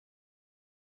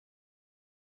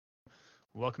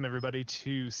Welcome everybody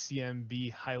to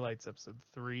CMB Highlights Episode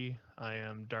 3. I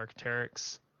am Dark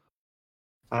Terex.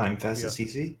 I'm We Fastest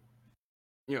CC.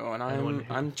 Yo, and and the one I'm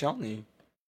who I'm Chelney.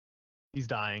 he's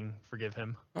dying. Forgive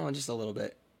him. Oh, just a little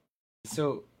bit.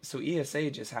 So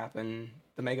ESA just happened.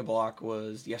 The Mega Block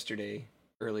was yesterday,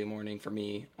 early morning for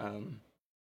me.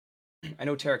 I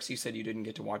know Terex, you said you didn't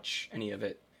get to watch any of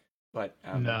it, but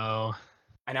No,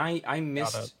 and I Got it.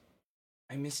 missed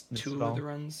Missed it two of all. the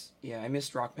runs. Yeah, I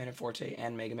missed Rockman and Forte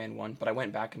and Mega Man 1, but I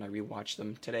went back and I rewatched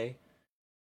them today.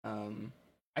 Um,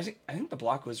 I think the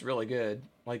block was really good.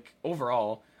 Like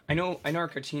overall, I know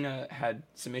Arcatina had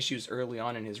some issues early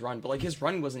on in his run, but like his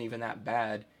run wasn't even that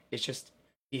bad. It's just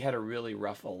he had a really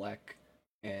rough elec,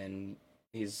 and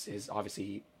his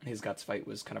obviously his guts fight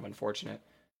was kind of unfortunate.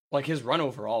 Like his run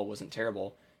overall wasn't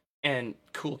terrible, and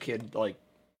Cool Kid like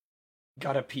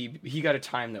got a PB, he got a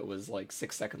time that was like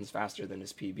 6 seconds faster than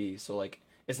his PB. So like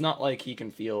it's not like he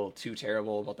can feel too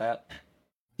terrible about that.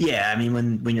 Yeah, I mean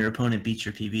when your opponent beats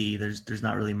your PB, there's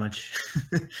not really much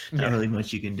not really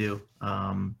much you can do.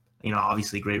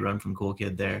 Obviously great run from Cool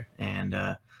Kid there, and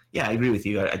yeah, I agree with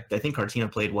you. I think Cartina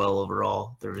played well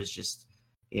overall. There was just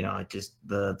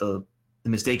the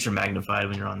mistakes are magnified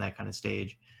when you're on that kind of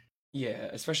stage. Yeah,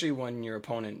 especially when your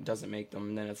opponent doesn't make them,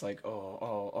 and then it's like,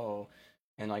 oh.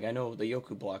 And like I know the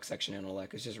Yoku block section in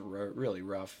Olek is just really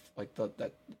rough. Like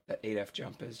that 8F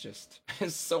jump is just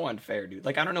is so unfair, dude.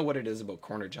 Like I don't know what it is about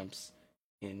corner jumps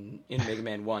in Mega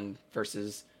Man 1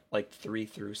 versus like 3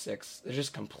 through 6. They're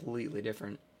just completely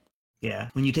different. Yeah,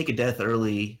 when you take a death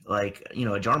early, like a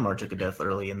Jarmar took a death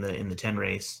early in the 10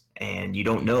 race, and you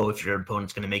don't know if your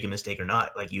opponent's going to make a mistake or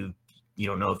not. Like you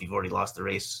don't know if you've already lost the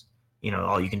race.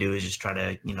 All you can do is just try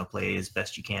to play as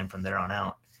best you can from there on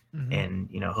out, and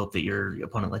hope that your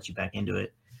opponent lets you back into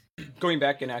it. Going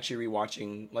back and actually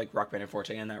rewatching like Rockman and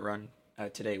Forte and that run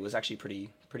today was actually pretty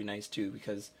nice too,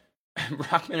 because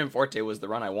Rockman and Forte was the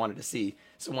run I wanted to see.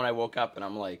 So when I woke up and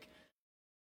I'm like,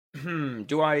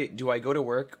 do I go to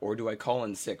work or do I call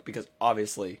in sick? Because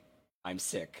obviously I'm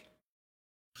sick.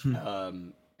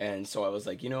 And so I was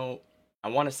like, I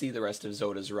want to see the rest of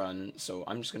Zoda's run, so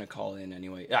I'm just gonna call in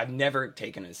anyway. I've never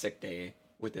taken a sick day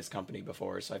with this company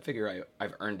before, so I figure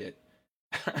I've earned it.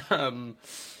 um,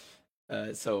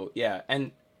 so yeah,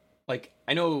 and like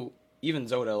I know even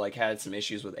Zoda like had some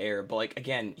issues with air, but like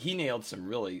again, he nailed some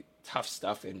really tough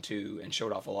stuff into and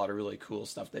showed off a lot of really cool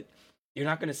stuff that you're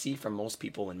not gonna see from most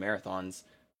people in marathons.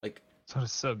 Like so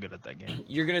it's so good at that game.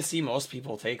 you're gonna see most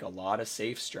people take a lot of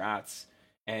safe strats,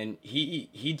 and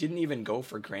he didn't even go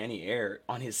for Granny Air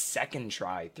on his second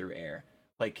try through air.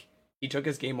 Like he took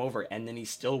his game over, and then he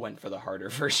still went for the harder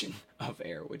version of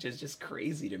air, which is just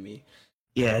crazy to me.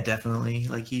 Yeah, definitely.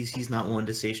 Like he's not one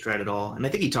to say strat at all, and I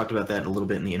think he talked about that a little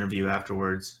bit in the interview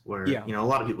afterwards, where Yeah. a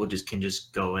lot of people can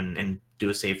just go and do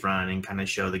a safe run and kind of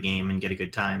show the game and get a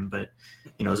good time, but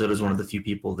Zoda's one of the few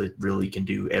people that really can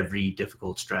do every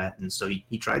difficult strat, and so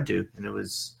he tried to, and it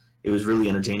was really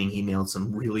entertaining. He nailed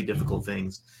some really difficult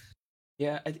things.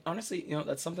 Yeah, honestly,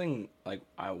 that's something like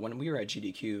when we were at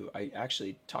GDQ, I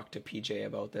actually talked to PJ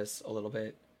about this a little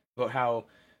bit about how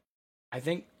I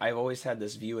think I've always had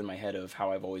this view in my head of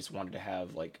how I've always wanted to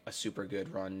have like a super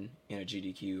good run in a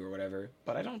GDQ or whatever,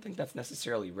 but I don't think that's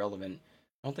necessarily relevant.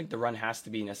 I don't think the run has to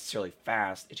be necessarily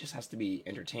fast. It just has to be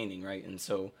entertaining, right? And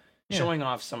so showing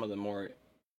off some of the more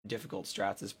difficult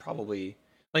strats is probably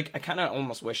like I kind of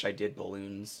almost wish I did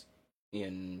balloons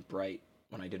in Bright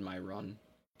when I did my run.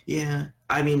 Yeah,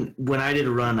 I mean, when I did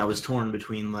a run, I was torn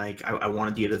between like I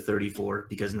wanted to get a 34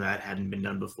 because that hadn't been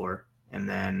done before, and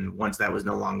then once that was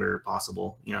no longer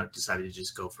possible, I decided to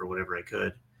just go for whatever I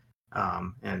could,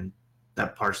 and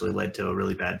that partially led to a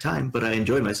really bad time. But I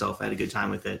enjoyed myself; I had a good time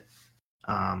with it,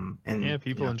 and Yeah,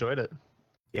 people enjoyed it.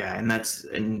 Yeah,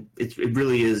 and it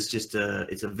really is just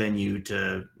it's a venue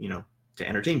to to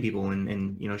entertain people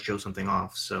and show something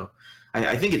off. So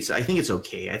I think it's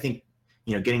okay. I think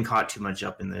getting caught too much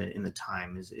up in the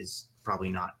time is probably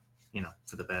not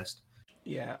for the best.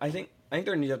 Yeah, I think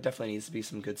definitely needs to be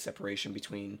some good separation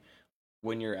between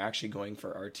when you're actually going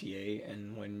for RTA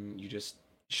and when you just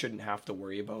shouldn't have to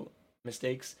worry about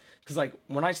mistakes. Because like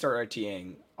when I start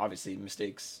RTAing, obviously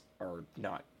mistakes are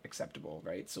not acceptable,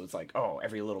 right? So it's like, oh,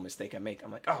 every little mistake I make,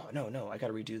 I'm like, oh no, I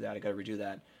gotta redo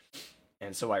that,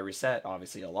 and so I reset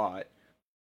obviously a lot.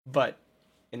 But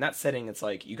in that setting, it's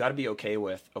like you got to be okay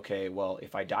with, okay, well,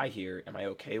 if I die here, am I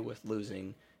okay with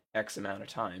losing X amount of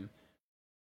time?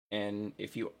 And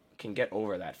if you can get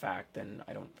over that fact, then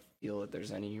I don't feel that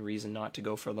there's any reason not to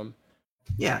go for them.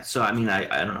 Yeah, so I mean, I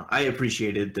don't know. I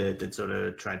appreciated that sort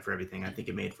of tried for everything. I think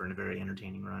it made for a very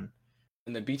entertaining run.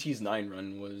 And the BT's 9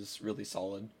 run was really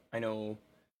solid. I know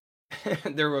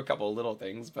There were a couple of little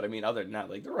things, but I mean, other than that,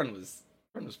 like the run was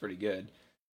pretty good.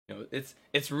 You know,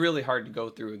 it's really hard to go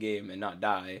through a game and not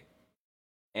die,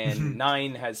 and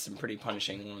 9 has some pretty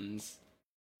punishing ones.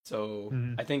 So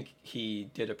Mhm. I think he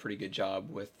did a pretty good job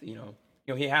with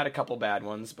he had a couple bad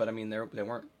ones, but I mean they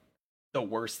weren't the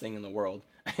worst thing in the world.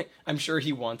 I'm sure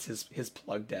he wants his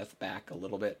plug death back a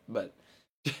little bit, but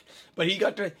he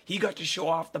got to show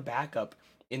off the backup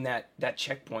in that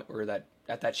checkpoint or that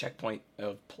checkpoint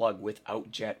of plug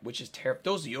without jet, which is terrible.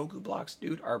 Those Yoku blocks,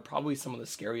 dude, are probably some of the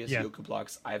scariest Yeah. Yoku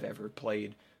blocks I've ever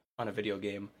played on a video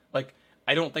game. Like,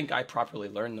 I don't think I properly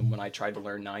learned them when I tried to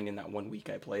learn 9 in that 1 week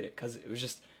I played it, because it was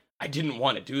just I didn't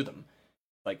want to do them.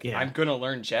 Like, Yeah. I'm gonna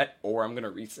learn jet or I'm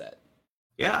gonna reset.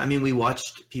 Yeah, I mean, we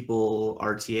watched people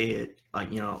RTA it, like,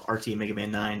 RTA Mega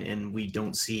Man 9, and we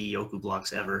don't see Yoku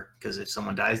blocks ever, because if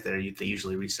someone dies there, they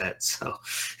usually reset. So,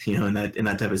 in that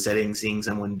type of setting, seeing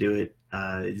someone do it,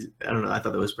 I don't know, I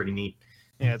thought that was pretty neat.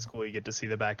 Yeah, it's cool. You get to see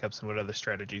the backups and what other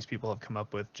strategies people have come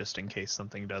up with just in case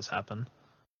something does happen.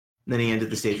 Then he ended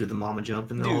the stage with the mama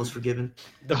jump, and all Dude. is forgiven.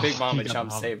 The Big Oh, Mama he got jump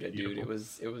Mama. saved it, dude. Beautiful.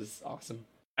 It was awesome.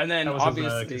 And then That was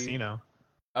obviously his, casino.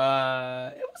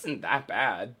 it wasn't that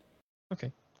bad.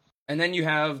 Okay. And then you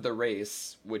have the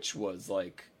race, which was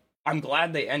like, I'm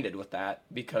glad they ended with that,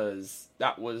 because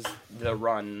that was the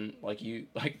run. Like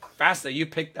Fasta, you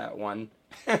picked that one.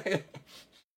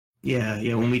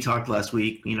 Yeah. When we talked last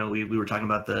week, we were talking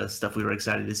about the stuff we were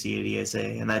excited to see at ESA,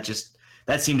 and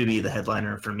that seemed to be the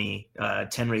headliner for me.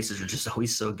 10 races are just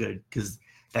always so good, because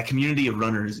that community of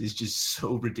runners is just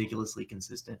so ridiculously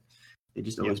consistent. They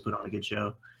just always put on a good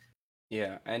show.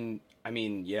 Yeah, and I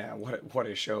mean, yeah, what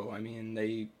a show. I mean,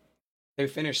 they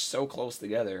finished so close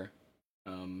together.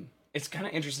 It's kind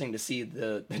of interesting to see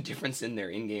the difference in their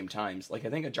in-game times. Like, I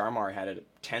think a Jarmar had a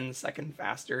 10-second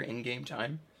faster in-game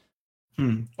time,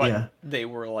 but Yeah. they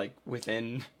were like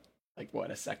within like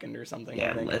what, a second or something.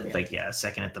 Yeah, I think. a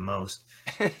second at the most.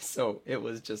 So it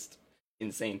was just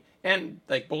insane. And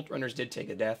like both runners did take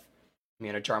a death. I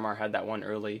mean, a Jarmar had that one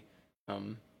early,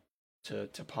 to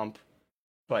pump,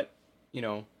 but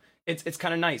it's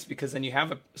kind of nice, because then you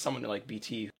have someone like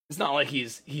BT. It's not like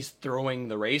he's throwing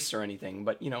the race or anything,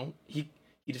 but he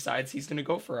decides he's going to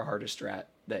go for a harder strat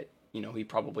that he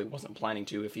probably wasn't planning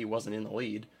to if he wasn't in the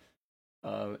lead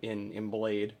in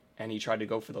Blade, and he tried to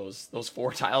go for those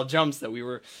 4 tile jumps that we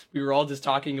were all just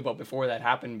talking about before that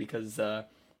happened, because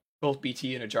both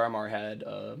BT and Jarmar had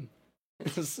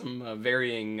some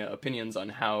varying opinions on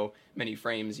how many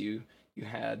frames you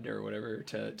had or whatever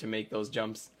to make those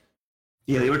jumps.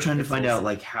 Yeah, they were trying to find out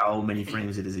like how many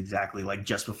frames it is exactly, like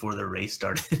just before the race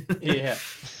started. Yeah,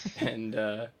 and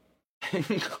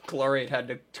Chlorate had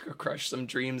to crush some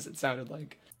dreams, it sounded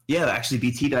like. Yeah, actually,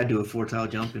 BT died to a 4-tile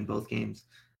jump in both games,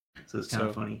 so it's kind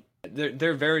of funny.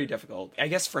 They're very difficult. I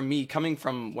guess for me, coming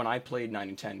from when I played 9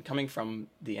 and 10, coming from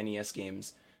the NES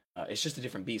games, it's just a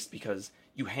different beast, because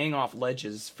you hang off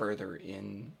ledges further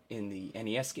in the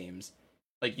NES games.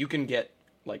 Like, you can get,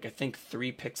 like, I think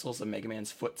 3 pixels of Mega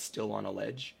Man's foot still on a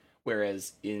ledge,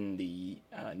 whereas in the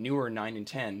newer 9 and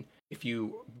 10, if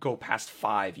you go past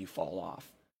 5, you fall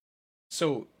off.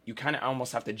 So you kind of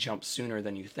almost have to jump sooner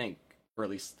than you think, or at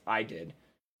least I did.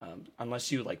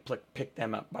 Unless you like pick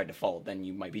them up by default, then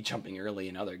you might be jumping early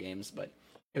in other games. But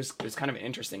it was kind of an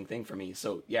interesting thing for me.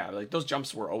 So yeah, like those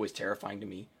jumps were always terrifying to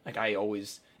me. Like, I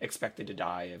always expected to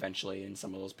die eventually in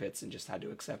some of those pits and just had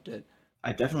to accept it.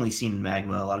 I've definitely seen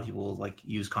Magma. A lot of people like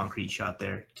use Concrete Shot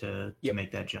there to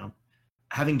make that jump.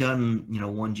 Having done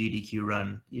one GDQ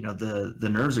run, the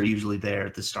nerves are usually there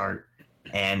at the start,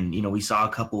 and we saw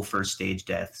a couple first stage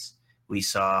deaths. We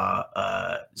saw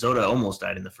Zoda almost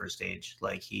died in the first stage.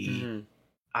 Like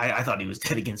I thought he was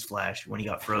dead against Flash when he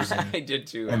got frozen. I did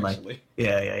too, and actually.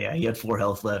 Yeah. He had 4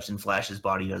 health left, and Flash's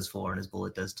body does 4, and his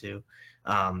bullet does 2.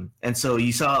 And so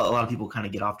you saw a lot of people kind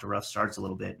of get off to rough starts a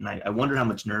little bit, and I wonder how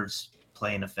much nerves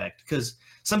play an effect, because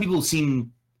some people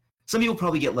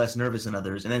probably get less nervous than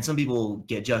others, and then some people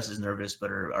get just as nervous but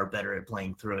are better at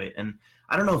playing through it. And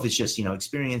I don't know if it's just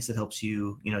experience that helps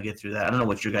you get through that. I don't know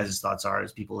what your guys' thoughts are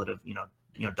as people that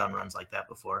have done runs like that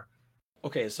before.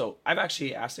 Okay, so I've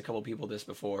actually asked a couple people this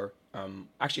before.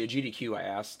 Actually, at GDQ, I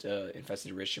asked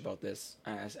Infested Rich about this.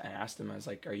 I asked him, I was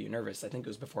like, "Are you nervous?" I think it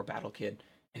was before Battle Kid,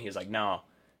 and he was like, "No."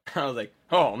 I was like,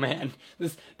 "Oh man,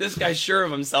 this guy's sure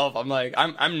of himself." I'm like,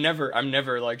 I'm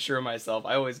never like sure of myself.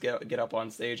 I always get up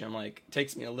on stage. I'm like, it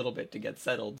takes me a little bit to get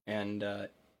settled, and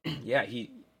yeah,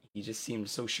 he just seemed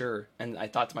so sure, and I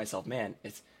thought to myself, man,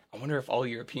 I wonder if all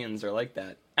Europeans are like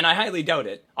that, and I highly doubt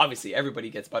it. Obviously, everybody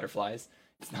gets butterflies.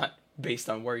 It's not based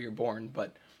on where you're born,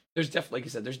 but there's definitely, like you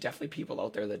said, there's definitely people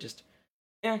out there that just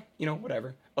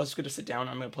whatever. I was going to sit down.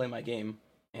 I'm going to play my game,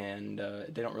 and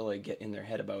they don't really get in their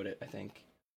head about it, I think.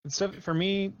 So for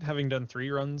me, having done 3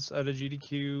 runs at a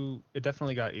GDQ, it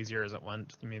definitely got easier as it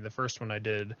went. I mean, the first one I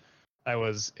did, I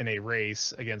was in a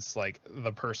race against like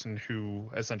the person who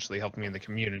essentially helped me in the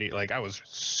community. Like I was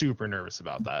super nervous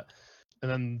about that. And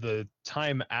then the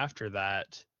time after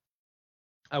that,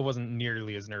 I wasn't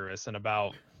nearly as nervous. And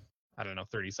about, I don't know,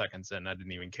 30 seconds in, I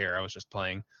didn't even care. I was just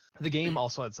playing. The game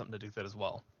also had something to do with it as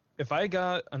well. If I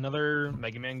got another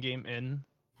Mega Man game in,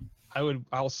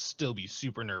 I'll still be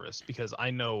super nervous because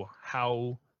I know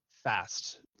how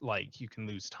fast like you can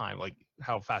lose time, like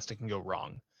how fast it can go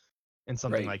wrong and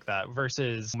something Right. like that.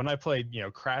 Versus when I played,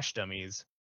 Crash Dummies,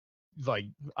 like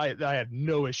I had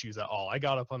no issues at all. I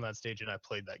got up on that stage and I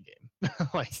played that game.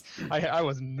 Like I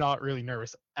was not really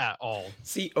nervous at all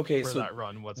See, okay, for so that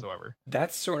run whatsoever.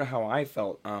 that's sort of how I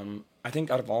felt. I think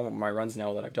out of all of my runs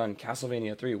now that I've done,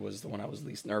 Castlevania 3 was the one I was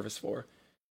least nervous for.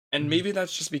 And Mhm. maybe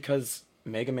that's just because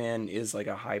Mega Man is like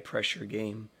a high pressure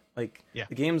game. Like Yeah.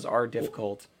 the games are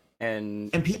difficult,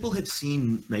 and people have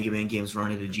seen Mega Man games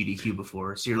run at a GDQ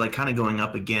before, so you're like kind of going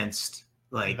up against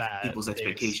like That people's they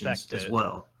expectations expect as it.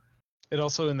 well. It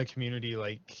also in the community,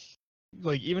 like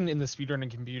even in the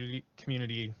speedrunning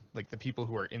community, like the people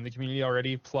who are in the community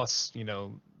already, plus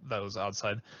those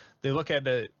outside, they look at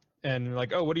it and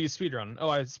like, oh, what do you speedrun? Oh,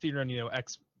 I speedrun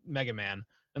X Mega Man,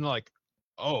 and they're like,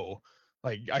 oh,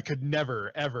 like I could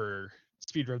never ever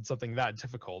speedrun something that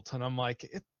difficult, and I'm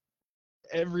like,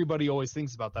 everybody always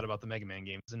thinks about that about the Mega Man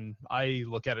games, and I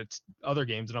look at it other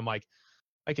games and I'm like,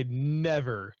 I could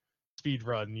never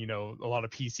speedrun a lot of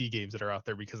PC games that are out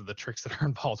there because of the tricks that are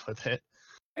involved with it.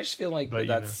 I just feel like But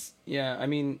that's yeah. I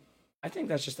mean, I think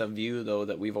that's just a view though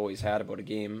that we've always had about a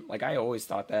game. Like I always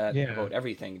thought that yeah, about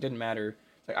everything. It didn't matter.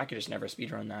 Like I could just never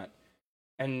speedrun that.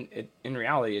 And in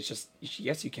reality, it's just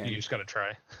yes, you you can. just gotta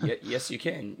try. Yes, you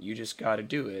can. You just got to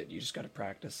do it. You just got to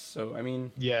practice. So I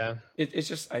mean, Yeah, it's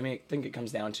just I think it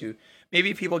comes down to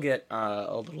maybe people get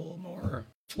a little more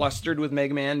flustered with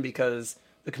Mega Man because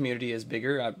the community is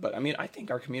bigger. But I mean, I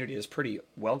think our community is pretty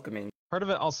welcoming. part of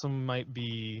it also might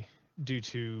be due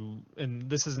to, and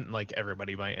this isn't like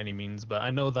everybody by any means, but I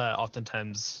know that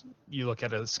oftentimes you look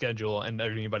at a schedule and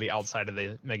everybody outside of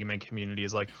the Mega Man community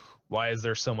is like, why is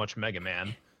there so much Mega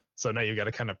Man? So now you got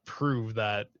to kind of prove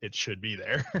that it should be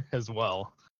there as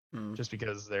well, Hmm. just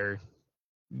because they're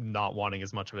not wanting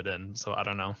as much of it in. So I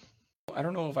don't know. I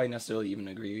don't know if I necessarily even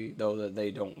agree though that they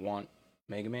don't want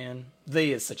Mega Man.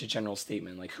 They is such a general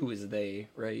statement. Like who is they,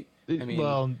 right? I mean,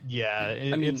 Well, yeah,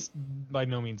 I mean, it's by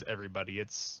no means everybody.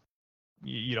 It's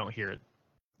you don't hear it,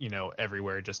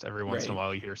 everywhere. Just every once in a right.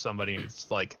 while, you hear somebody, and it's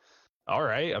like, all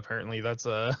right, apparently that's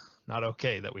not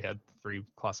okay that we had 3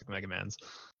 classic Mega Mans.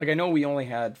 Like I know we only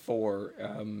had 4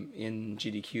 in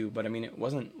GDQ, but I mean it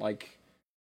wasn't like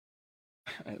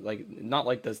not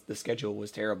like the schedule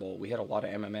was terrible. We had a lot of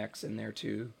MMX in there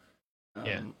too,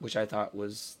 Yeah. which I thought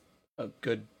was a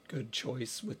good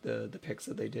choice with the picks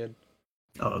that they did.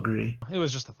 Oh, agree. It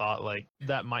was just a thought, like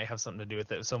that might have something to do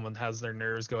with it. If someone has their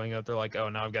nerves going up, they're like, oh,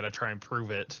 now I've got to try and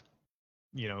prove it,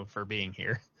 for being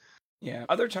here. Yeah.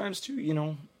 Other times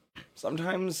too,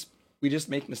 sometimes we just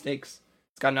make mistakes.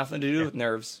 It's got nothing to do Yeah. with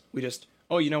nerves. We just,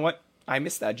 oh, you know what? I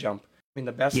missed that jump. I mean,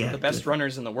 Yeah, the best good.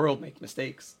 runners in the world make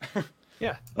mistakes.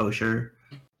 Oh, sure.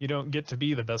 You don't get to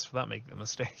be the best without making a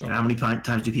mistake. And how many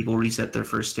times do people reset their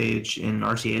first stage in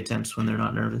RCA attempts when they're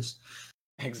not nervous?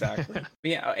 Exactly. But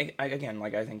yeah, again,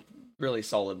 like I think really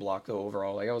solid block though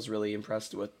overall. Like I was really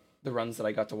impressed with the runs that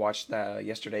I got to watch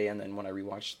yesterday, and then when I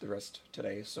rewatched the rest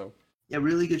today. So Yeah,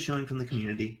 really good showing from the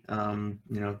community.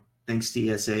 Thanks to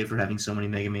ESA for having so many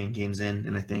Mega Man games in,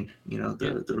 and I think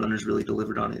the runners really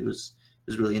delivered on it. It was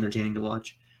really entertaining to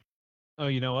watch. Oh,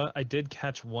 you know what? I did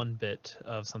catch one bit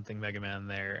of something Mega Man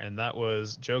there, and that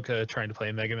was Joka trying to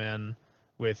play Mega Man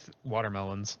with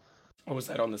watermelons. what was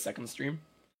that on the second stream?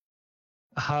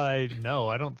 No,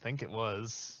 I don't think it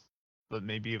was, but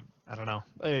maybe I don't know.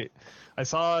 I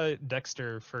saw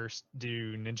Dexter first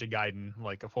do Ninja Gaiden,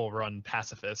 like a full run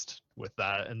pacifist with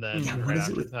that, and then Yeah, what right is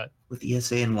it after with that,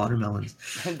 ESA and watermelons?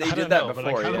 They I did don't that know, but I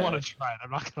before. kind of Yeah. want to try it.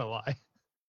 I'm not gonna lie.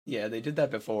 Yeah, they did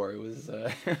that before. It was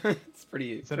it's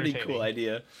pretty cool entertaining.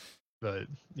 idea. But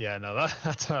yeah, no,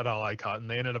 that's not all I caught, and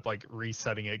they ended up like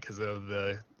resetting it because of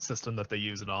the system that they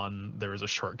use it on. There was a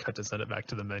shortcut to send it back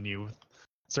to the menu with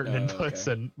certain Oh, inputs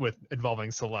okay. and with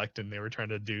involving select, and they were trying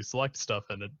to do select stuff,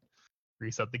 and it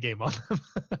reset the game on them.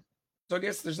 So I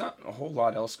guess there's not a whole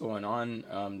lot else going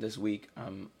on this week.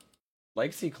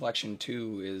 Legacy Collection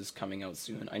 2 is coming out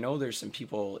soon. I know there's some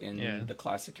people in Yeah. the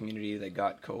classic community that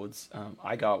got codes.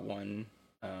 I got one.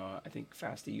 I think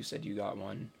Fasty, you said you got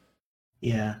one.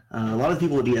 Yeah, a lot of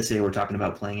people at ESA were talking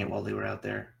about playing it while they were out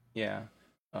there. Yeah.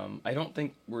 I don't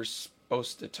think we're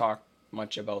supposed to talk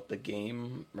much about the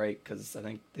game, right? Because I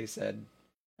think they said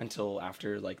until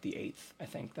after like the 8th. I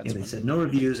think Yeah, that's they when. said no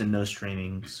reviews and no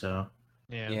streaming. So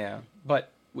Yeah. Yeah,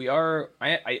 but we are.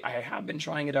 I have been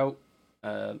trying it out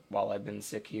while I've been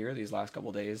sick here these last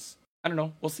couple days. I don't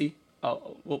know. We'll see.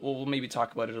 We'll maybe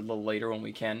talk about it a little later when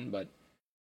we can. But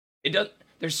it does.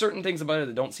 There's certain things about it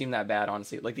that don't seem that bad,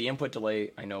 honestly. Like the input delay,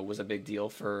 I know was a big deal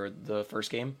for the first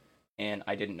game, and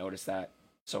I didn't notice that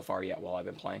so far yet while I've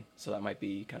been playing. So that might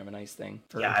be kind of a nice thing.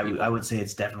 For yeah, people. I would say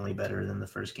it's definitely better than the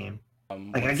first game.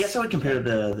 Like I What's- guess I would compare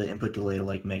the input delay to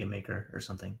like Mega Maker or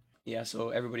something. Yeah, so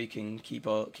everybody can keep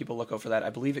a lookout for that. I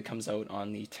believe it comes out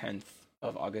on the 10th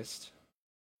of August.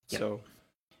 Yep. So,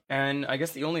 and I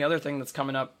guess the only other thing that's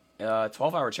coming up,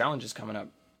 12-hour challenge is coming up.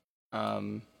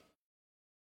 Next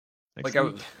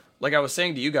Like week. I was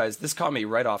saying to you guys, this caught me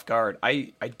right off guard.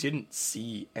 I didn't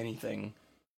see anything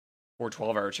for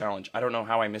 12-hour challenge. I don't know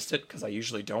how I missed it because I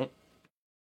usually don't.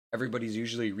 Everybody's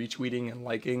usually retweeting and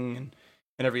liking and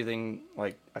everything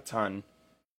like a ton.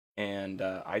 And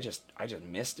I just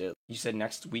missed it. You said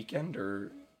next weekend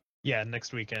or Yeah,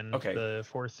 next weekend. Okay. The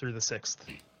 4th through the 6th.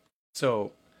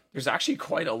 so there's actually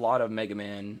quite a lot of Mega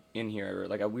Man in here.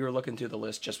 Like we were looking through the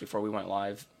list just before we went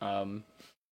live,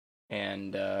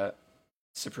 and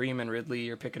Supreme and Ridley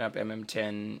are picking up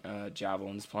MM10.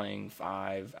 Javelin's playing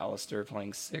 5. Alistair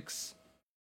playing 6.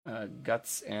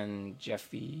 Guts and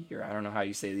Jeffy, or I don't know how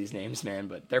you say these names, man,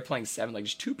 but they're playing 7. Like,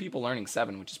 there's 2 people learning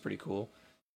 7, which is pretty cool.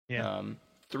 Yeah.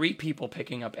 3 people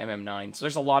picking up MM9. So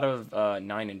there's a lot of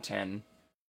 9 and 10.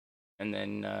 And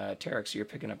then Terex, you're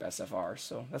picking up SFR.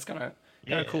 So that's kind of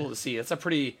cool to see. It's a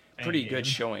pretty good game.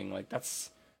 showing. Like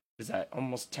is that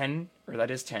almost 10, or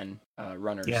that is 10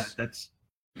 runners? Yeah, that's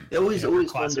always Yeah, fun to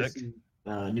classic. see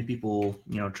new people,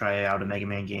 try out a Mega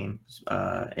Man game.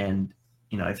 And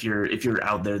if you're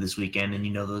out there this weekend and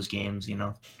you know those games,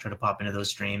 try to pop into those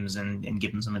streams and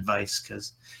give them some advice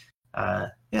because, I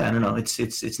don't know,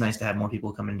 it's nice to have more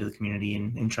people come into the community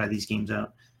and try these games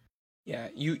out. Yeah,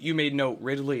 you made note.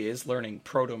 Ridley is learning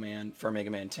Proto Man for Mega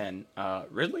Man 10.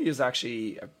 Ridley is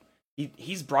actually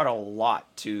he's brought a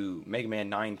lot to Mega Man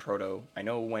 9 Proto. I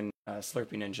know when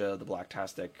Slurpy Ninja, the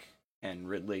Blacktastic, and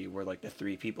Ridley were like the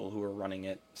 3 people who were running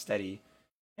it steady,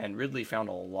 and Ridley found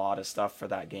a lot of stuff for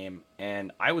that game.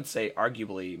 And I would say,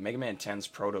 arguably, Mega Man 10's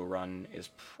Proto run is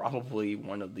probably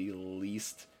one of the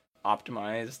least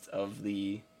optimized of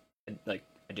the like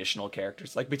additional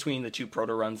characters, like between the 2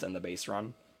 Proto runs and the base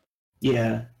run.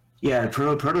 Yeah,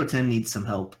 Proto 10 needs some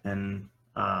help, and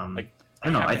I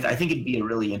don't know. I think it'd be a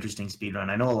really interesting speed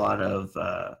run. I know a lot of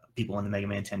people in the Mega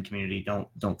Man 10 community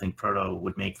don't think Proto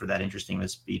would make for that interesting of a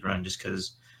speed run just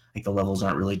because like the levels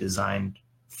aren't really designed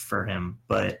for him.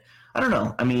 But I don't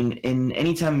know. I mean,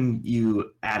 anytime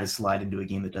you add a slide into a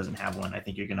game that doesn't have one, I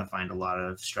think you're going to find a lot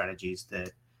of strategies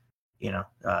that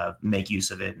make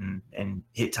use of it and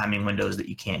hit timing windows that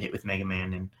you can't hit with Mega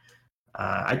Man. And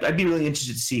I'd be really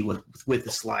interested to see what with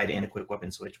the slide and a quick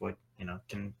weapon switch what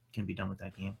can be done with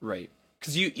that game. Right,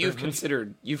 because you've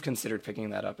considered picking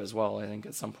that up as well. I think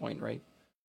at some point, right?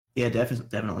 Yeah,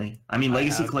 definitely. I mean, I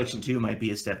Legacy have. Collection 2 might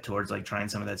be a step towards like trying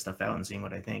some of that stuff out and seeing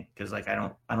what I think because like I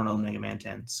don't know Mega Man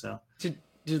 10, so Did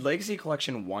Legacy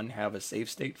Collection 1 have a save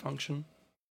state function?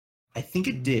 I think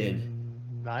it did.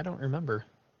 I don't remember,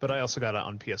 but I also got it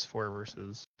on PS4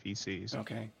 versus PCs.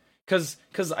 Okay, because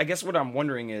I guess what I'm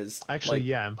wondering is Actually, like,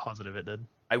 yeah, I'm positive it did.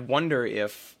 I wonder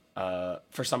if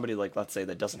for somebody like, let's say,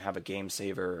 that doesn't have a game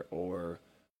saver or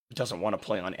doesn't want to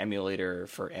play on emulator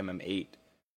for MM8,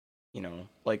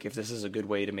 like if this is a good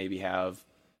way to maybe have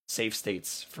save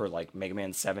states for like Mega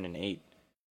Man 7 and 8.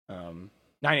 9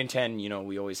 and 10,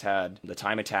 we always had the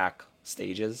time attack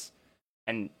stages,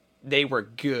 and they were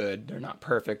good. They're not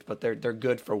perfect, but they're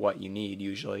good for what you need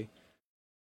usually.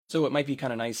 So it might be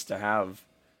kind of nice to have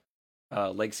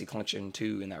Legacy Collection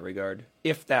 2 in that regard,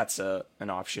 if that's an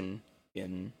option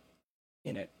in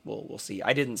it. We'll see.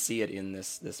 I didn't see it in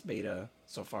this beta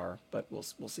so far, but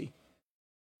we'll see.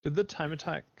 Did the time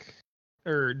attack,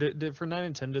 or did for 9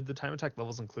 and 10, did the time attack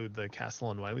levels include the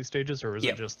Castle and Wily stages, or was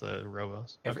Yep. it just the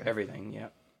Robos? Everything, yeah.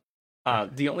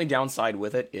 The only downside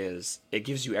with it is it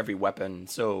gives you every weapon.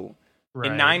 So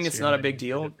in 9, so it's your not a big menus are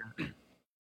deal different.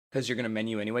 because you're going to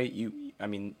menu anyway. I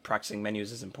mean, practicing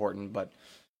menus is important, but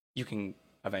you can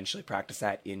eventually practice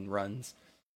that in runs.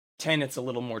 10, it's a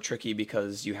little more tricky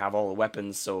because you have all the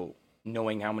weapons, so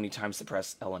knowing how many times to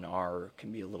press L and R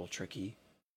can be a little tricky,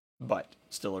 but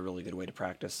still a really good way to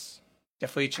practice.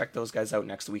 Definitely check those guys out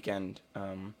next weekend,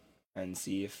 and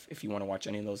see if you want to watch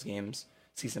any of those games.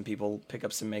 See some people pick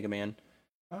up some Mega Man.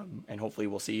 And hopefully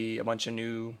we'll see a bunch of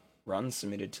new runs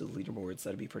submitted to the leaderboards.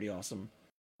 That'd be pretty awesome.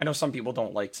 I know some people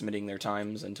don't like submitting their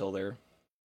times until they're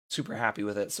super happy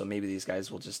with it, so maybe these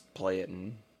guys will just play it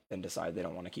and then decide they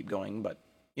don't want to keep going, but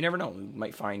you never know. We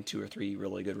might find 2 or 3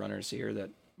 really good runners here that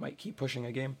might keep pushing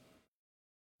a game.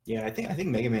 Yeah, I think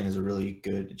Mega Man is a really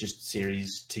good just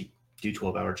series to do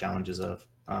 12-hour challenges of.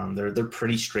 They're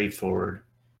pretty straightforward.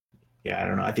 Yeah, I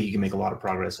don't know. I think you can make a lot of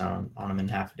progress on them in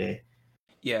half a day.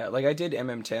 Yeah, like I did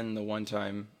MM10 the one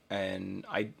time, and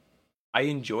I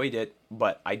enjoyed it,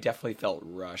 but I definitely felt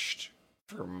rushed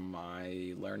for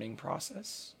my learning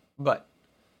process. But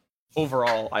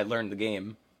overall, I learned the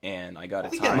game, and I got I a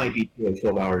think time. that might be a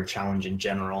 12-hour challenge in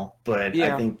general, but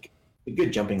Yeah. I think a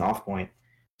good jumping off point.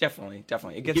 Definitely.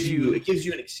 It It gets you gives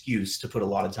you an excuse to put a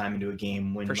lot of time into a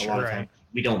game when For a sure, lot of right. times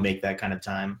we don't make that kind of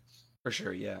time. for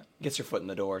sure, yeah. Gets your foot in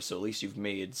the door, so at least you've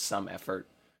made some effort.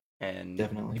 And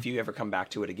Definitely. if you ever come back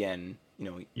to it again, you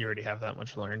know, You already have that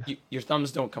much learned. your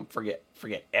thumbs don't forget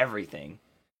everything.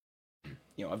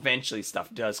 You know, eventually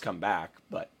stuff does come back,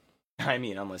 but I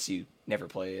mean, unless you never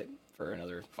play it for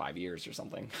another 5 years or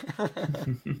something.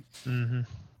 Mm-hmm.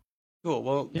 Cool.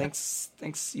 Well, Yeah.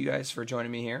 thanks you guys for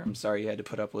joining me here. I'm sorry you had to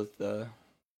put up with the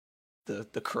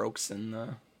croaks and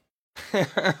the.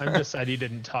 I'm just sad you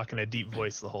didn't talk in a deep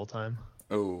voice the whole time.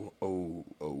 Oh.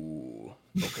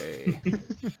 Okay.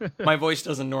 My voice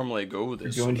doesn't normally go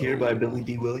this. Joined here by low. Billy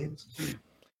D. Williams.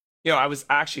 You know, I was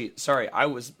actually sorry. I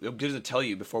was going to tell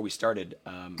you before we started.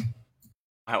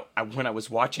 When I was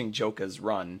watching Joka's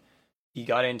run, he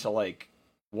got into like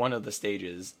one of the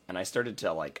stages, and I started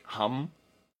to like hum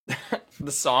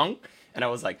the song, and I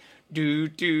was like do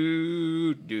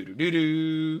do do do do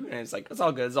do, and it's like it's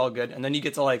all good, and then you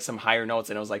get to like some higher notes,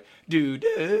 and I was like do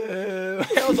do.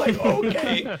 I was like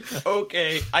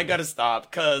okay, I gotta stop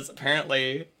because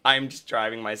apparently I'm just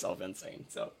driving myself insane.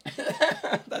 So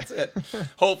that's it.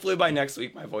 Hopefully by next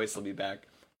week my voice will be back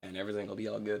and everything will be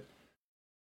all good.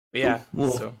 But yeah,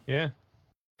 Cool. Yeah.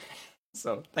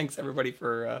 so thanks everybody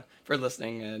for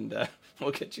listening, and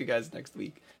we'll get you guys next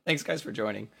week. Thanks guys for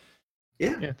joining.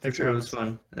 Yeah, Yeah, for thanks for sure. It having was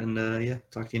fun. And yeah,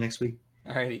 talk to you next week.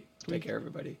 Alrighty, take care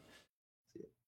everybody.